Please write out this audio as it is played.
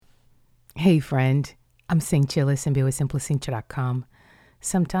Hey friend, I'm St. Chillis and be with simplycincha.com.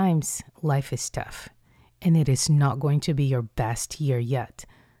 Sometimes life is tough and it is not going to be your best year yet.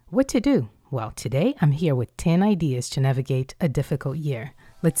 What to do? Well, today I'm here with 10 ideas to navigate a difficult year.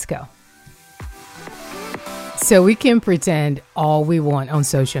 Let's go. So we can pretend all we want on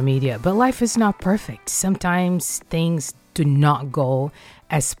social media, but life is not perfect. Sometimes things do not go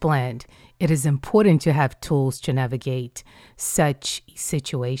as planned. It is important to have tools to navigate such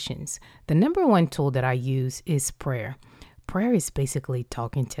situations. The number one tool that I use is prayer. Prayer is basically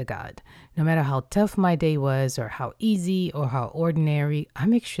talking to God. No matter how tough my day was or how easy or how ordinary, I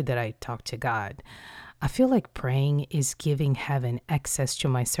make sure that I talk to God. I feel like praying is giving heaven access to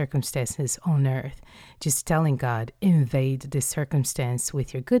my circumstances on earth. Just telling God, invade this circumstance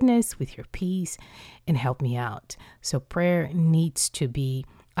with your goodness, with your peace, and help me out. So prayer needs to be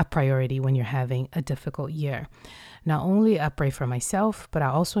a priority when you're having a difficult year. Not only I pray for myself, but I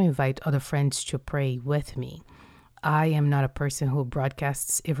also invite other friends to pray with me. I am not a person who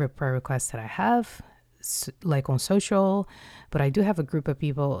broadcasts every prayer request that I have, like on social, but I do have a group of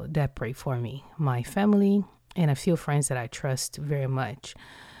people that pray for me, my family, and a few friends that I trust very much.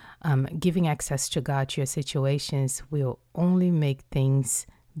 Giving access to God to your situations will only make things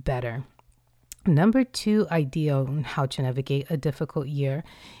better. Number two idea on how to navigate a difficult year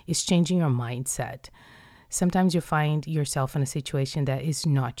is changing your mindset. Sometimes you find yourself in a situation that is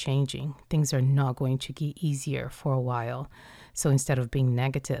not changing. Things are not going to get easier for a while. So instead of being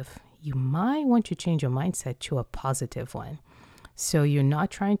negative, you might want to change your mindset to a positive one. So you're not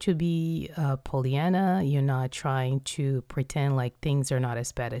trying to be Pollyanna. You're not trying to pretend like things are not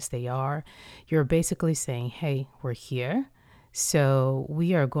as bad as they are. You're basically saying, hey, we're here. So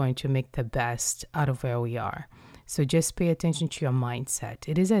we are going to make the best out of where we are. So just pay attention to your mindset.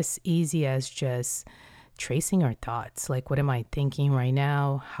 It is as easy as just tracing our thoughts. Like, what am I thinking right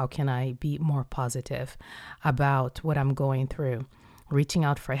now? How can I be more positive about what I'm going through? Reaching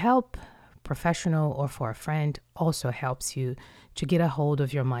out for help, professional or for a friend, also helps you to get a hold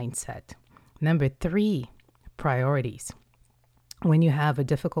of your mindset. Number three, priorities. When you have a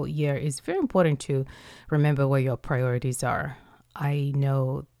difficult year, it's very important to remember what your priorities are. I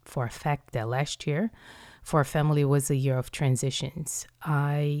know for a fact that last year, for our family, was a year of transitions.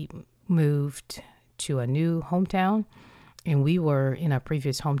 I moved to a new hometown, and we were in our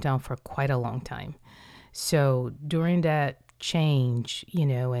previous hometown for quite a long time. So during that change,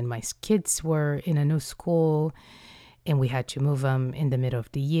 and my kids were in a new school, and we had to move them in the middle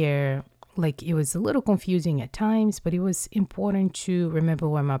of the year. Like, it was a little confusing at times, but it was important to remember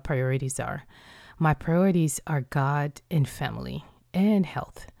what my priorities are. My priorities are God and family and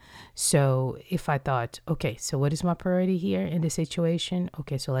health. So if I thought, okay, so what is my priority here in this situation?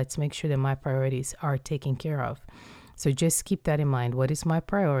 Okay, so let's make sure that my priorities are taken care of. So just keep that in mind. What is my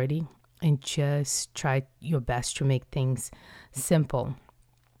priority? And just try your best to make things simple.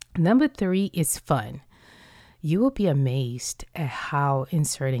 Number three is fun. You will be amazed at how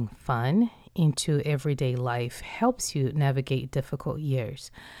inserting fun into everyday life helps you navigate difficult years.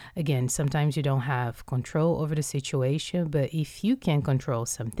 Again, sometimes you don't have control over the situation, but if you can control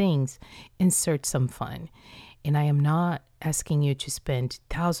some things, insert some fun. And I am not asking you to spend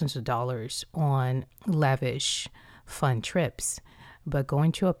thousands of dollars on lavish, fun trips, but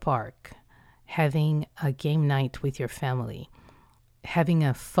going to a park, having a game night with your family, having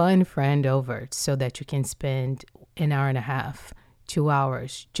a fun friend over so that you can spend an hour and a half, 2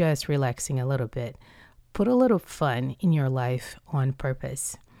 hours, just relaxing a little bit. Put a little fun in your life on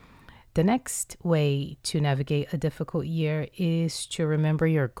purpose. The next way to navigate a difficult year is to remember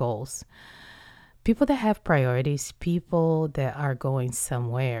your goals. People that have priorities, people that are going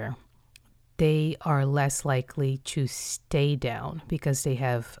somewhere, they are less likely to stay down because they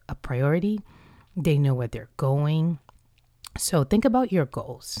have a priority. They know where they're going. So think about your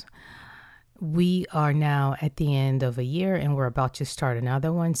goals. We are now at the end of a year and we're about to start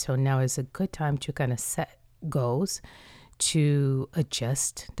another one. So now is a good time to kind of set goals, to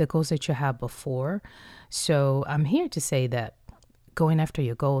adjust the goals that you had before. So I'm here to say that going after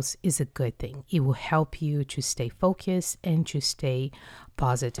your goals is a good thing. It will help you to stay focused and to stay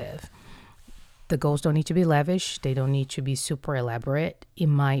positive. The goals don't need to be lavish. They don't need to be super elaborate. It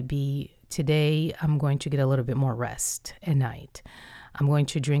might be, today I'm going to get a little bit more rest at night. I'm going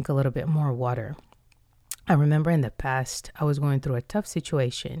to drink a little bit more water. I remember in the past, I was going through a tough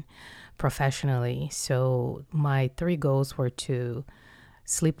situation professionally. So my three goals were to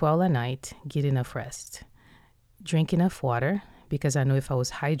sleep well at night, get enough rest, drink enough water, because I knew if I was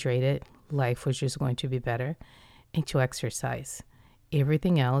hydrated, life was just going to be better, and to exercise.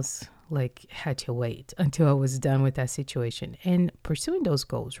 Everything else, like had to wait until I was done with that situation. And pursuing those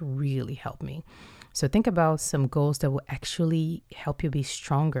goals really helped me. So think about some goals that will actually help you be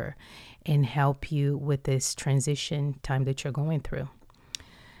stronger and help you with this transition time that you're going through.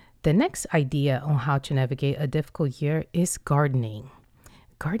 The next idea on how to navigate a difficult year is gardening.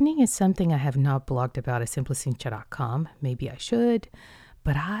 Gardening is something I have not blogged about at simplycintia.com. Maybe I should,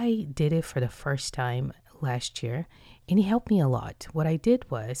 but I did it for the first time last year and it helped me a lot. What I did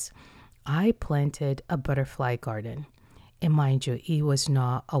was I planted a butterfly garden. And mind you, it was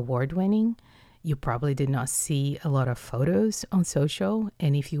not award winning. You probably did not see a lot of photos on social.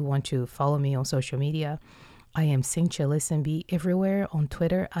 And if you want to follow me on social media, I am Cynthia Listenby everywhere. On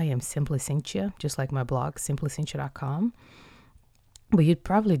Twitter, I am Simply Cynthia, just like my blog, simplycynthia.com. But you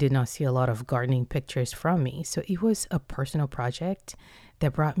probably did not see a lot of gardening pictures from me. So it was a personal project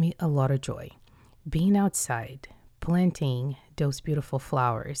that brought me a lot of joy. Being outside, planting those beautiful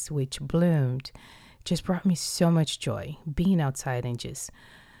flowers which bloomed, just brought me so much joy. Being outside and just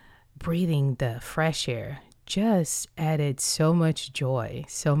breathing the fresh air just added so much joy,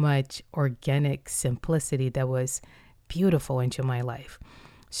 so much organic simplicity that was beautiful into my life.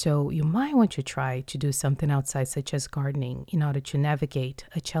 So you might want to try to do something outside, such as gardening, in order to navigate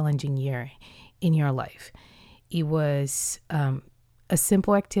a challenging year in your life. It was a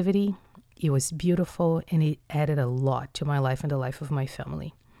simple activity. It was beautiful, and it added a lot to my life and the life of my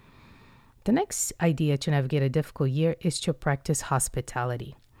family. The next idea to navigate a difficult year is to practice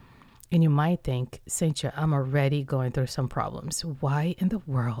hospitality. And you might think, Cynthia, I'm already going through some problems. Why in the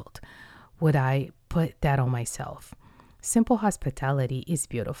world would I put that on myself? Simple hospitality is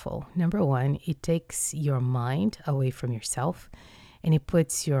beautiful. Number one, it takes your mind away from yourself and it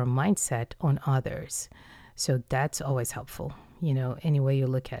puts your mindset on others. So that's always helpful, any way you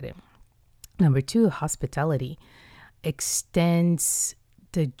look at it. Number two, hospitality extends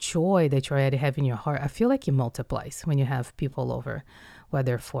the joy that you already have in your heart. I feel like it multiplies when you have people over,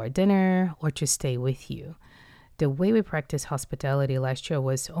 whether for dinner or to stay with you. The way we practiced hospitality last year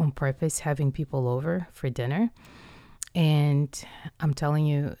was on purpose, having people over for dinner. And I'm telling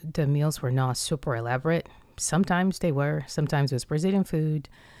you, the meals were not super elaborate. Sometimes they were. Sometimes it was Brazilian food.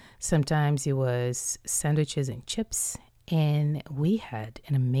 Sometimes it was sandwiches and chips. And we had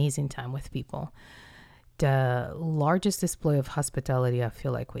an amazing time with people. The largest display of hospitality I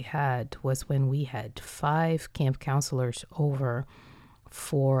feel like we had was when we had 5 camp counselors over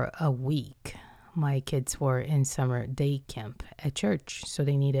for a week. My kids were in summer day camp at church, so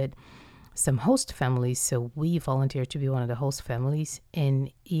they needed some host families. So we volunteered to be one of the host families,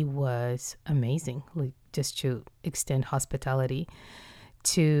 and it was amazing, like just to extend hospitality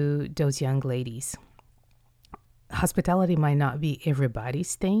to those young ladies. Hospitality might not be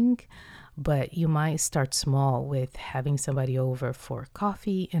everybody's thing, but you might start small with having somebody over for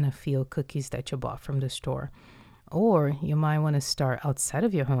coffee and a few cookies that you bought from the store. Or you might want to start outside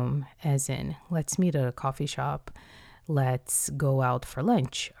of your home, as in, let's meet at a coffee shop, let's go out for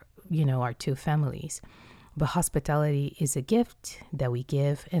lunch, our 2 families. But hospitality is a gift that we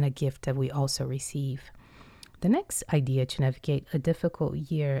give and a gift that we also receive. The next idea to navigate a difficult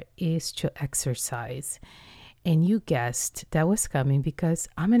year is to exercise. And you guessed that was coming because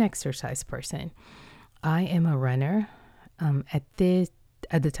I'm an exercise person. I am a runner. At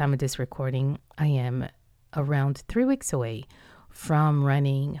the time of this recording, I am around 3 weeks away from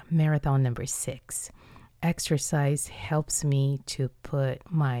running marathon number 6. Exercise helps me to put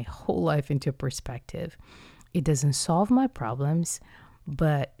my whole life into perspective. It doesn't solve my problems,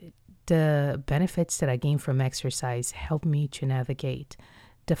 but the benefits that I gain from exercise help me to navigate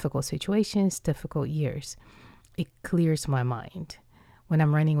difficult situations, difficult years. It clears my mind. When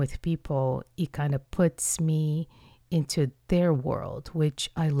I'm running with people, it kind of puts me into their world,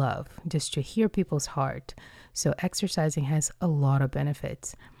 which I love, just to hear people's heart. So exercising has a lot of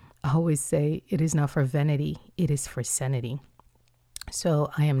benefits. I always say it is not for vanity, it is for sanity.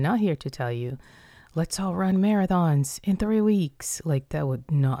 So I am not here to tell you, let's all run marathons in 3 weeks. Like, that would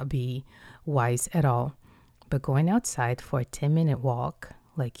not be wise at all. But going outside for a 10-minute walk,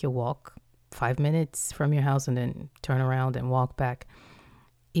 like you walk 5 minutes from your house and then turn around and walk back,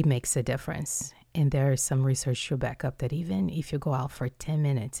 it makes a difference. And there is some research to back up that even if you go out for 10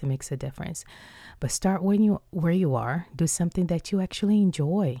 minutes, it makes a difference. But start where you are. Do something that you actually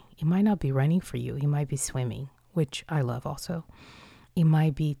enjoy. It might not be running for you. It might be swimming, which I love also. It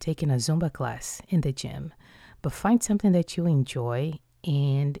might be taking a Zumba class in the gym. But find something that you enjoy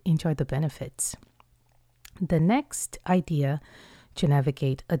and enjoy the benefits. The next idea to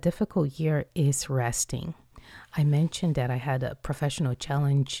navigate a difficult year is resting. I mentioned that I had a professional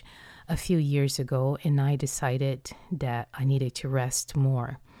challenge a few years ago, and I decided that I needed to rest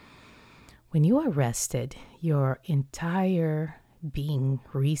more. When you are rested, your entire being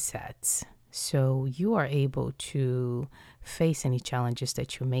resets. So you are able to face any challenges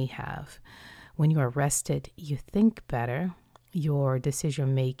that you may have. When you are rested, you think better, your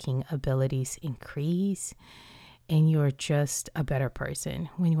decision making abilities increase, and you're just a better person.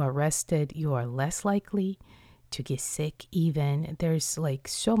 When you are rested, you are less likely to get sick, even. There's like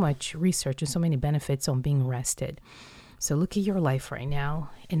so much research and so many benefits on being rested. So look at your life right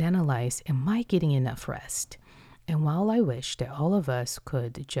now and analyze, am I getting enough rest? And while I wish that all of us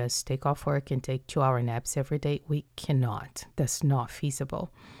could just take off work and take 2-hour naps every day, we cannot. That's not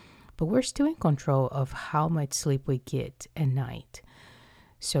feasible. But we're still in control of how much sleep we get at night.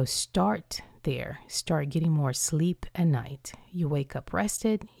 So start there. Start getting more sleep at night. You wake up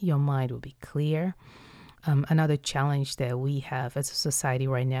rested, your mind will be clear. Another challenge that we have as a society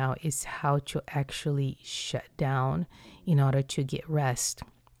right now is how to actually shut down in order to get rest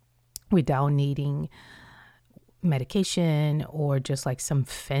without needing medication or just like some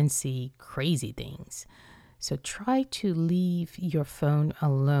fancy, crazy things. So try to leave your phone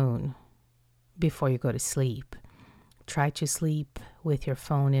alone before you go to sleep. Try to sleep with your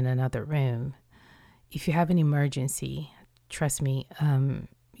phone in another room. If you have an emergency, trust me,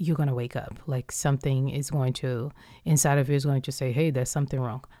 you're going to wake up. Like something is going to, inside of you is going to say, hey, there's something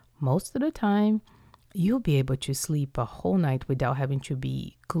wrong. Most of the time, you'll be able to sleep a whole night without having to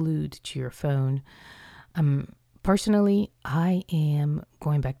be glued to your phone. Personally, I am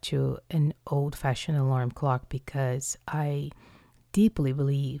going back to an old-fashioned alarm clock because I deeply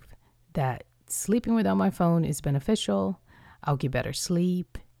believe that sleeping without my phone is beneficial. I'll get better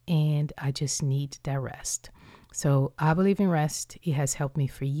sleep, and I just need that rest. So I believe in rest. It has helped me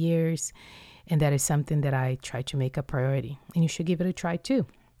for years, and that is something that I try to make a priority, and you should give it a try too.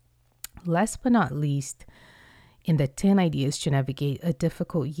 Last but not least, in the 10 ideas to navigate a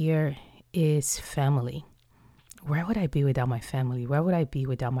difficult year is family. Where would I be without my family? Where would I be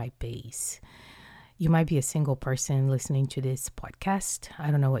without my base? You might be a single person listening to this podcast.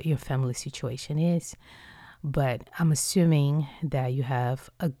 I don't know what your family situation is, but I'm assuming that you have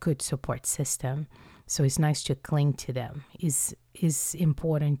a good support system. So it's nice to cling to them. It's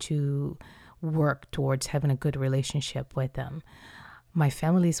important to work towards having a good relationship with them. My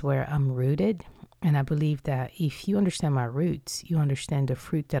family is where I'm rooted, and I believe that if you understand my roots, you understand the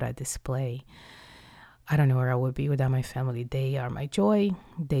fruit that I display. I don't know where I would be without my family. They are my joy.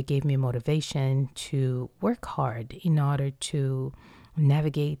 They gave me motivation to work hard in order to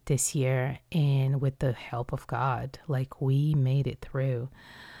navigate this year, and with the help of God, like we made it through.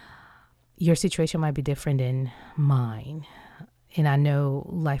 Your situation might be different than mine. And I know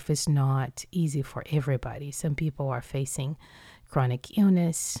life is not easy for everybody. Some people are facing chronic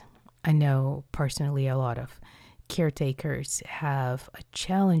illness. I know personally a lot of caretakers have a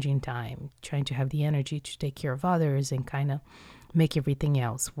challenging time trying to have the energy to take care of others and kind of make everything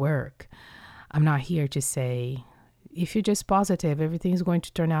else work. I'm not here to say, if you're just positive, everything's going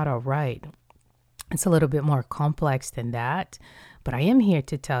to turn out all right. It's a little bit more complex than that. But I am here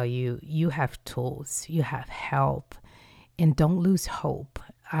to tell you, you have tools, you have help, and don't lose hope.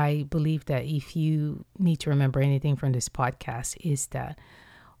 I believe that if you need to remember anything from this podcast is that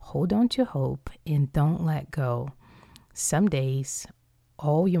hold on to hope and don't let go. Some days,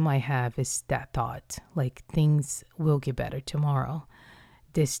 all you might have is that thought, like things will get better tomorrow.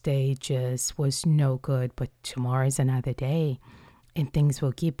 This day just was no good, but tomorrow is another day and things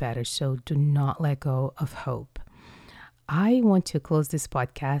will get better. So do not let go of hope. I want to close this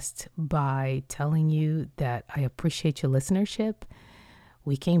podcast by telling you that I appreciate your listenership.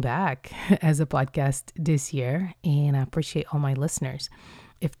 We came back as a podcast this year, and I appreciate all my listeners.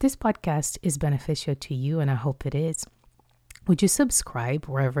 If this podcast is beneficial to you, and I hope it is, would you subscribe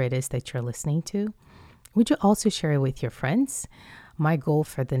wherever it is that you're listening to? Would you also share it with your friends? My goal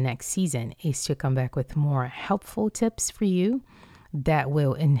for the next season is to come back with more helpful tips for you that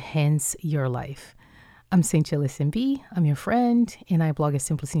will enhance your life. I'm Cynthia Listen B. I'm your friend, and I blog at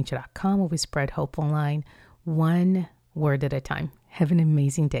simplycynthia.com where we spread hope online, one word at a time. Have an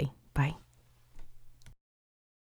amazing day. Bye.